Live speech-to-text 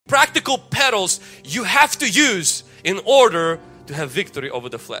practical pedals you have to use in order to have victory over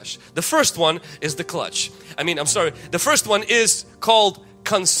the flesh. The first one is the clutch. The first one is called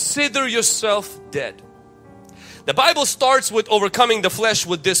consider yourself dead. The Bible starts with overcoming the flesh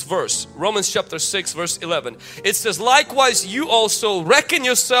with this verse, Romans chapter 6 verse 11. It says, likewise you also reckon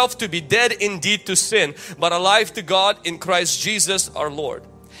yourself to be dead indeed to sin, but alive to God in Christ Jesus our Lord.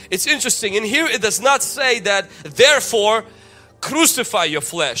 It's interesting, in here it does not say that therefore crucify your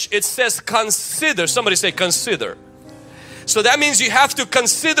flesh. It says consider. Somebody say consider. So that means you have to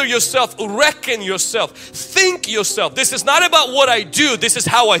consider yourself, reckon yourself, think yourself. This is not about what I do, this is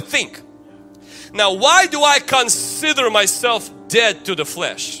how I think. Now, why do I consider myself dead to the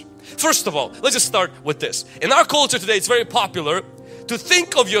flesh? First of all, let's just start with this. In our culture today, it's very popular to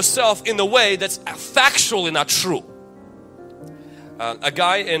think of yourself in a way that's factually not true. A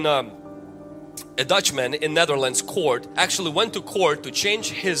guy in a Dutchman in Netherlands court actually went to court to change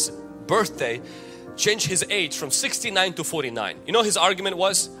his birthday, change his age from 69 to 49. You know his argument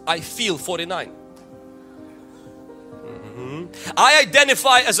was, I feel 49. I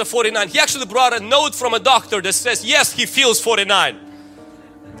identify as a 49. He actually brought a note from a doctor that says, yes, he feels 49.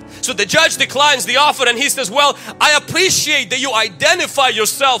 So the judge declines the offer and he says, well, I appreciate that you identify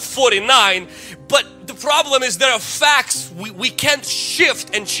yourself 49, but the problem is there are facts we can't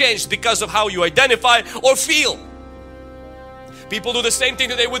shift and change because of how you identify or feel. People do the same thing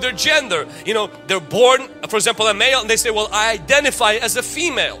today with their gender. You know, they're born, for example, a male, and they say, well, I identify as a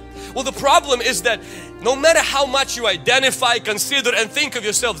female. Well, the problem is that no matter how much you identify, consider and think of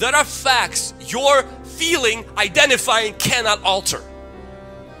yourself, there are facts your feeling, identifying cannot alter.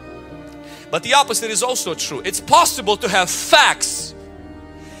 But the opposite is also true. It's possible to have facts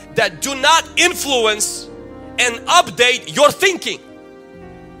that do not influence and update your thinking.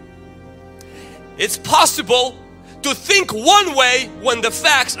 It's possible to think one way when the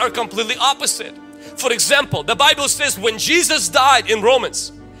facts are completely opposite. For example, the Bible says when Jesus died in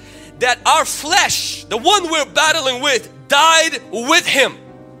Romans, that our flesh, the one we're battling with, died with Him.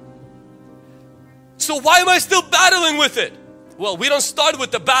 So why am I still battling with it? Well, we don't start with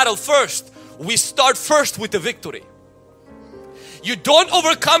the battle first. We start first with the victory. You don't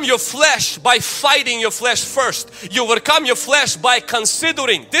overcome your flesh by fighting your flesh first. You overcome your flesh by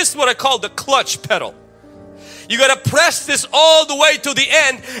considering. This is what I call the clutch pedal. You got to press this all the way to the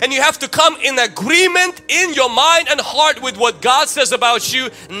end, and you have to come in agreement in your mind and heart with what God says about you,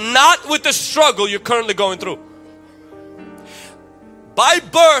 not with the struggle you're currently going through. By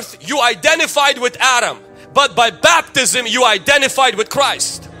birth you identified with Adam, but by baptism you identified with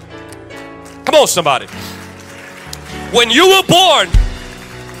Christ. Come on somebody. When you were born,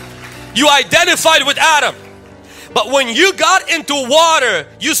 you identified with Adam. But when you got into water,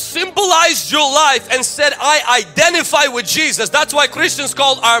 you symbolized your life and said, I identify with Jesus. That's why Christians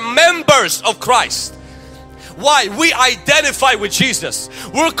are members of Christ. Why? We identify with Jesus.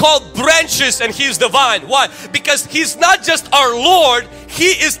 We're called branches and He's the vine. Why? Because He's not just our Lord,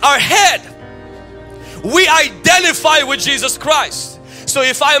 He is our head. We identify with Jesus Christ. So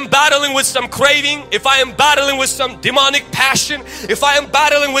if I am battling with some craving, if I am battling with some demonic passion, if I am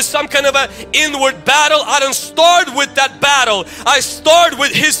battling with some kind of an inward battle, I don't start with that battle. I start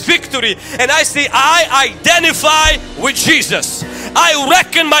with His victory and I say, I identify with Jesus. I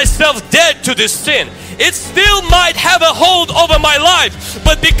reckon myself dead to this sin. It still might have a hold over my life,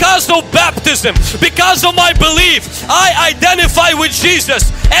 but because of baptism, because of my belief, I identify with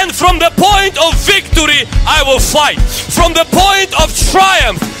Jesus. And from the point of victory, I will fight. From the point of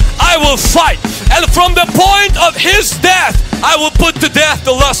triumph, I will fight. And from the point of His death, I will put to death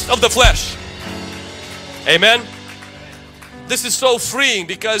the lust of the flesh. Amen. This is so freeing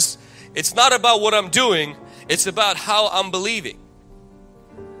because it's not about what I'm doing, it's about how I'm believing.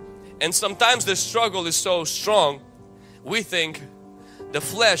 And sometimes the struggle is so strong, we think the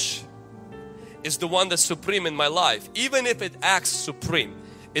flesh is the one that's supreme in my life. Even if it acts supreme,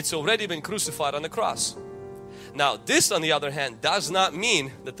 it's already been crucified on the cross. Now this, on the other hand, does not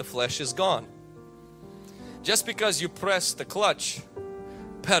mean that the flesh is gone. Just because you press the clutch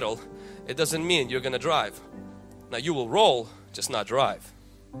pedal, it doesn't mean you're going to drive. Now you will roll, just not drive.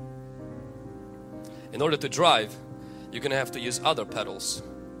 In order to drive, you're going to have to use other pedals.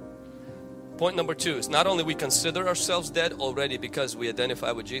 Point number two is not only we consider ourselves dead already because we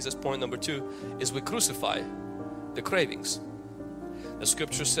identify with Jesus. Point number two is we crucify the cravings. The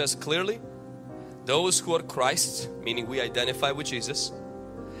scripture says clearly, those who are Christ's, meaning we identify with Jesus,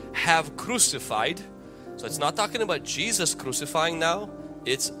 have crucified. So it's not talking about Jesus crucifying now,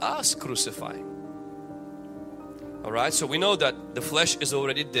 it's us crucifying. Alright, so we know that the flesh is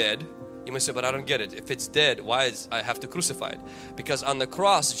already dead. You may say, but I don't get it. If it's dead, why is I have to crucify it? Because on the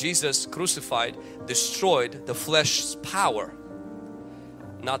cross, Jesus crucified, destroyed the flesh's power,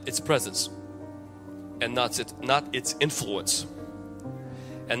 not its presence, and not its influence.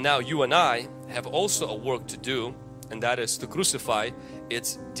 And now you and I have also a work to do, and that is to crucify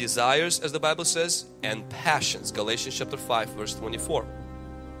its desires, as the Bible says, and passions. Galatians chapter 5 verse 24.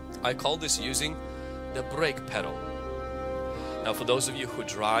 I call this using the brake pedal. Now for those of you who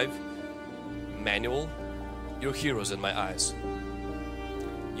drive manual, you're heroes in my eyes.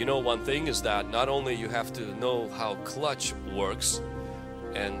 You know, one thing is that not only you have to know how clutch works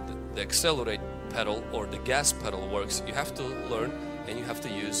and the accelerate pedal or the gas pedal works, you have to learn and you have to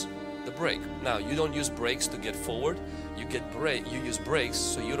use the brake. Now you don't use brakes to get forward, you use brakes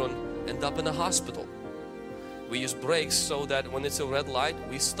so you don't end up in a hospital. We use brakes so that when it's a red light,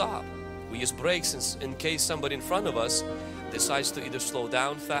 we stop. We use brakes in case somebody in front of us decides to either slow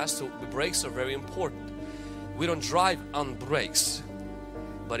down fast. So the brakes are very important. We don't drive on brakes,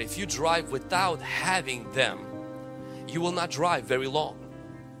 but if you drive without having them, you will not drive very long.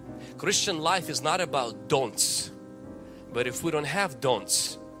 Christian life is not about don'ts, but if we don't have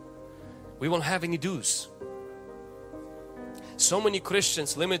don'ts, we won't have any do's. So many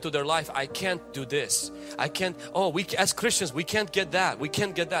Christians limit to their life, I can't do this, I can't, as Christians we can't get that, we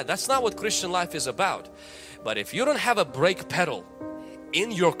can't get that. That's not what Christian life is about. But if you don't have a brake pedal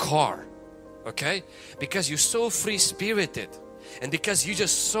in your car, okay, because you're so free-spirited and because you're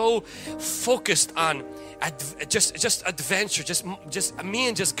just so focused on just adventure, just me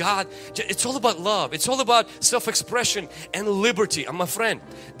and just God, it's all about love, it's all about self-expression and liberty. My friend,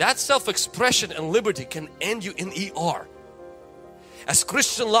 that self-expression and liberty can end you in ER. As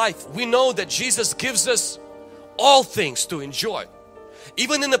Christian life, we know that Jesus gives us all things to enjoy.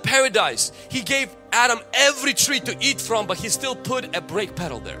 Even in the paradise, He gave Adam every tree to eat from, but He still put a brake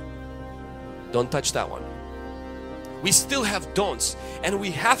pedal there. Don't touch that one. We still have don'ts, and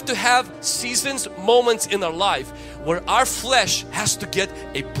we have to have seasons, moments in our life where our flesh has to get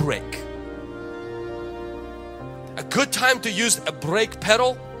a break. A good time to use a brake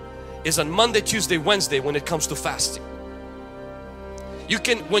pedal is on Monday, Tuesday, Wednesday when it comes to fasting. You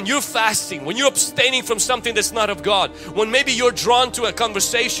can, when you're fasting, when you're abstaining from something that's not of God, when maybe you're drawn to a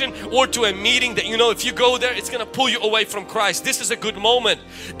conversation or to a meeting that you know if you go there it's going to pull you away from Christ, this is a good moment.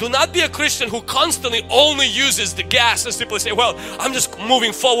 Do not be a Christian who constantly only uses the gas and simply say, well, I'm just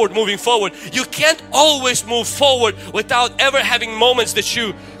moving forward. You can't always move forward without ever having moments that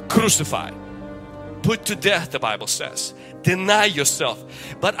you crucify. Put to death, the Bible says. Deny yourself.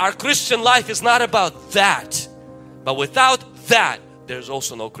 But our Christian life is not about that. But without that, there's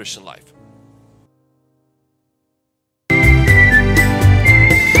also no Christian life.